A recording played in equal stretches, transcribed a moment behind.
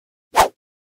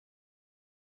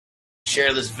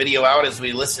share this video out as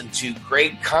we listen to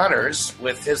Greg Connors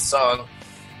with his song.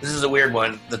 This is a weird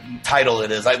one. The title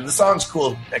it is. The song's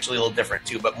cool, actually a little different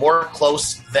too, but More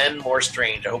Close Than More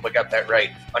Strange. I hope I got that right.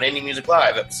 On Indie Music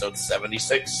Live, episode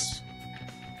 76.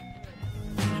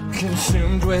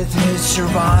 Consumed with his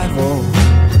survival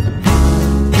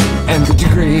and the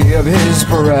degree of his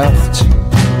bereft.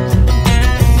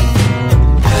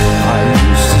 I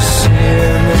used to see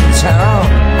him in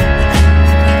town.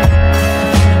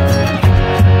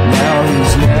 Now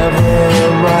he's never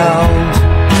around.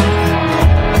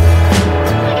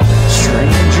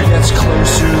 Stranger gets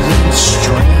closer than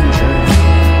stranger.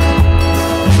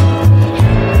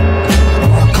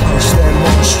 More close than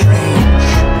more strange.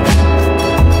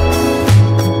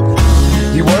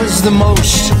 He was the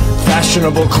most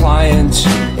fashionable client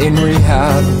in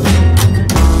rehab.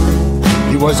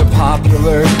 He was a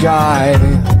popular guy.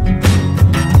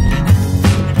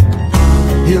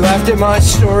 He laughed at my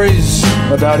stories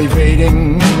about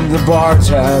evading the bar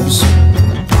tabs.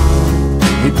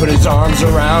 He put his arms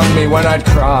around me when I'd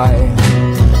cry.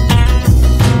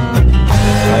 I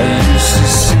used to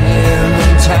see him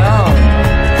in town,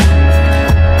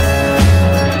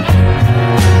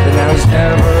 but now he's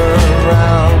never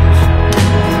around.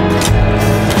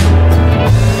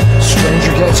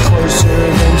 Stranger gets closer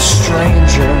than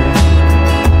stranger.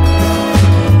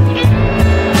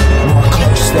 More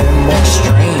close than more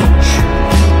strange.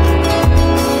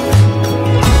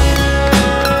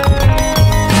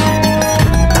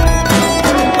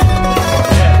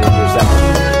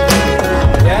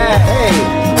 Yeah, hey.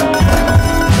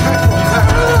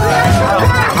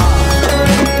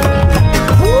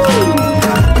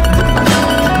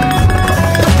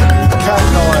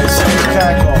 Cackle, I say,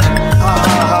 cackle. Ha ha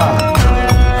ha.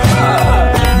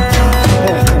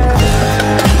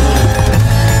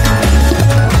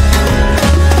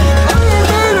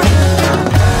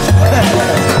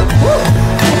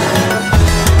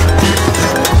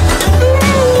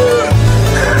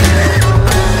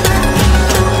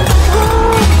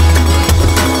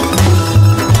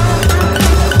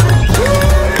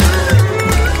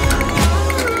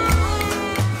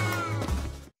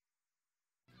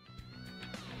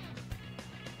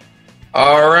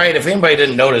 All right, if anybody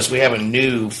didn't notice, we have a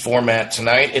new format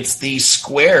tonight. It's the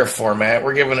square format.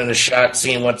 We're giving it a shot,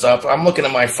 seeing what's up. I'm looking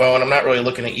at my phone. I'm not really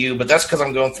looking at you, but that's because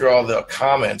I'm going through all the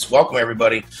comments. Welcome,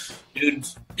 everybody.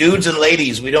 Dudes and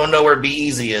ladies, we don't know where Be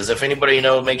Easy is. If anybody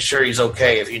knows, make sure he's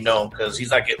okay if you know him, because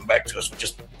he's not getting back to us, which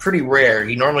is pretty rare.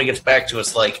 He normally gets back to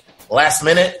us like last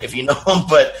minute if you know him,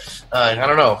 but I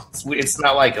don't know. It's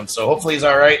not like him, so hopefully he's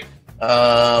all right.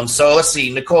 So let's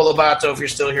see. Nicole Lobato, if you're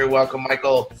still here, welcome.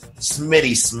 Michael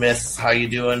Smitty Smith, how you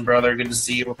doing, brother? Good to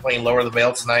see you. We're playing Lower the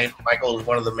Veil tonight. Michael is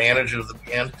one of the managers of the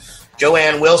band.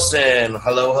 Joanne Wilson,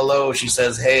 hello. She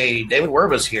says, hey, David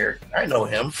Werba's here. I know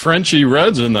him. Frenchie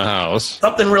Red's in the house.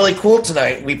 Something really cool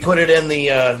tonight. We put it in the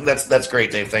that's great,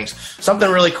 Dave. Thanks.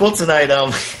 Something really cool tonight.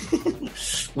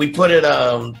 We put it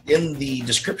in the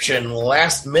description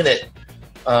last minute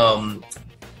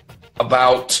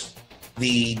about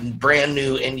the brand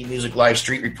new Indie Music Live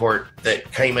Street Report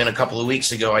that came in a couple of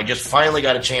weeks ago. I just finally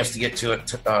got a chance to get to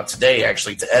it today,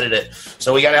 actually, to edit it.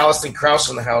 So we got Allison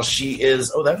Krauss in the house. She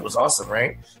is, that was awesome,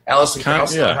 right? Allison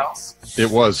Krauss in the house.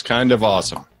 It was kind of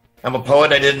awesome. I'm a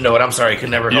poet. I didn't know it. I'm sorry. I could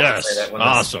never help but say that.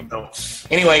 Awesome.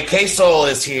 Anyway, K-Soul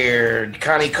is here.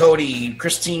 Connie Cody.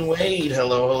 Christine Wade.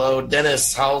 Hello.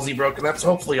 Dennis Halsey Broken. That's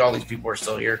hopefully all these people are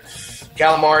still here.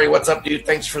 Calamari, what's up, dude?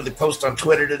 Thanks for the post on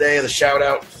Twitter today, the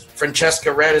shout-out.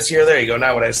 Francesca Red is here. There you go.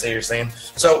 Now what I say you're saying.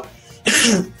 So,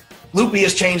 Loopy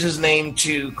has changed his name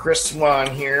to Chris Swan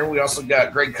here. We also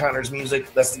got Greg Connors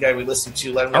music. That's the guy we listened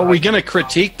to. Are we going to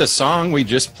critique the song we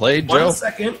just played, Joe? 1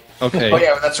 second. Okay. Oh,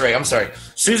 yeah, that's right. I'm sorry.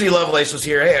 Susie Lovelace was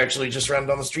here. Hey, actually just ran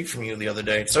down the street from you the other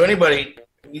day. So anybody,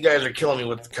 you guys are killing me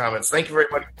with the comments. Thank you very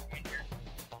much.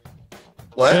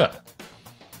 What? Yeah.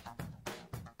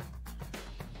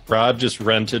 Rob just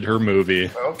rented her movie.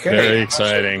 Okay. Very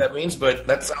exciting. I'm not sure what that means, but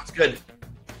that sounds good.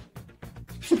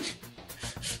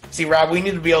 See, Rob, we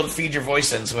need to be able to feed your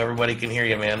voice in so everybody can hear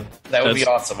you, man. That would be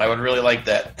awesome. I would really like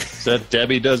that. Is that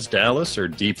Debbie Does Dallas or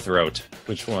Deep Throat?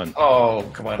 Which one? Oh,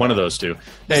 come on. One of those two.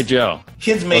 Hey, Joe.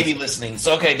 Kids may be listening.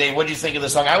 So, okay, Dave, what do you think of the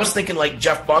song? I was thinking like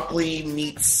Jeff Buckley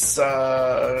meets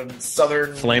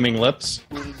Southern... Flaming Lips?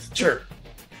 Sure.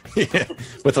 Yeah.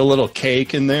 With a little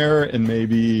cake in there and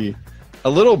maybe... a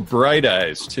little Bright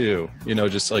Eyes, too. You know,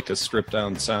 just like a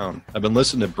stripped-down sound. I've been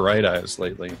listening to Bright Eyes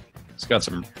lately. It's got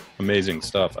some amazing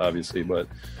stuff, obviously. But,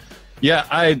 yeah,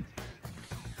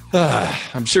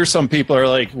 I'm sure some people are,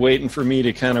 like, waiting for me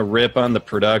to kind of rip on the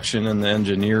production and the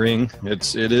engineering.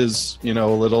 It is, you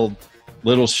know, a little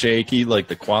little shaky, like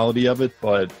the quality of it,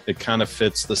 but it kind of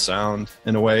fits the sound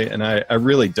in a way. And I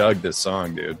really dug this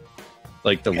song, dude.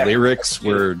 Like the lyrics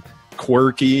were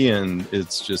quirky and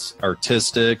it's just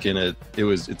artistic, and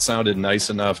it sounded nice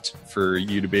enough for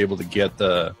you to be able to get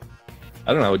the,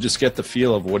 I don't know, just get the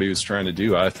feel of what he was trying to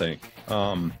do, I think.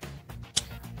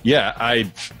 Yeah,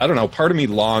 I don't know. Part of me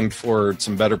longed for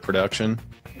some better production,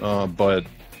 but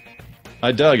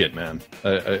I dug it, man.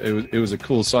 It was a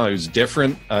cool song. It was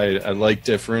different. I like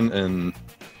different, and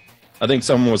I think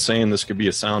someone was saying this could be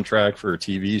a soundtrack for a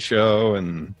TV show,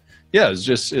 and yeah, it's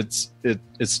just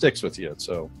it sticks with you.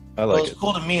 So I like it. It's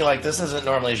cool to me. Like, this isn't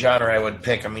normally a genre I would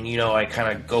pick. I mean, I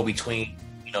kind of go between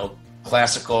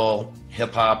classical,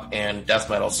 hip hop, and death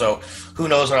metal. So who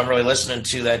knows what I'm really listening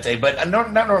to that day? But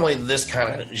not normally this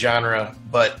kind of genre,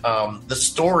 but the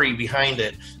story behind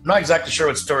it. I'm not exactly sure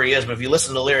what story is, but if you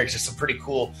listen to the lyrics, there's some pretty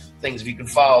cool things if you can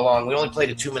follow along. We only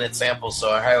played a 2-minute sample, so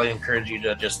I highly encourage you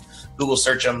to just Google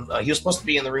search him. He was supposed to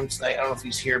be in the room tonight. I don't know if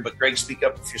he's here, but Greg, speak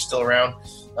up if you're still around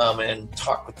and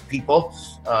talk with the people,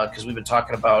 because we've been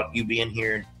talking about you being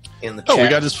here in the chat. Oh, we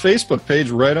got his Facebook page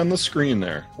right on the screen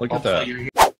there. Look at that.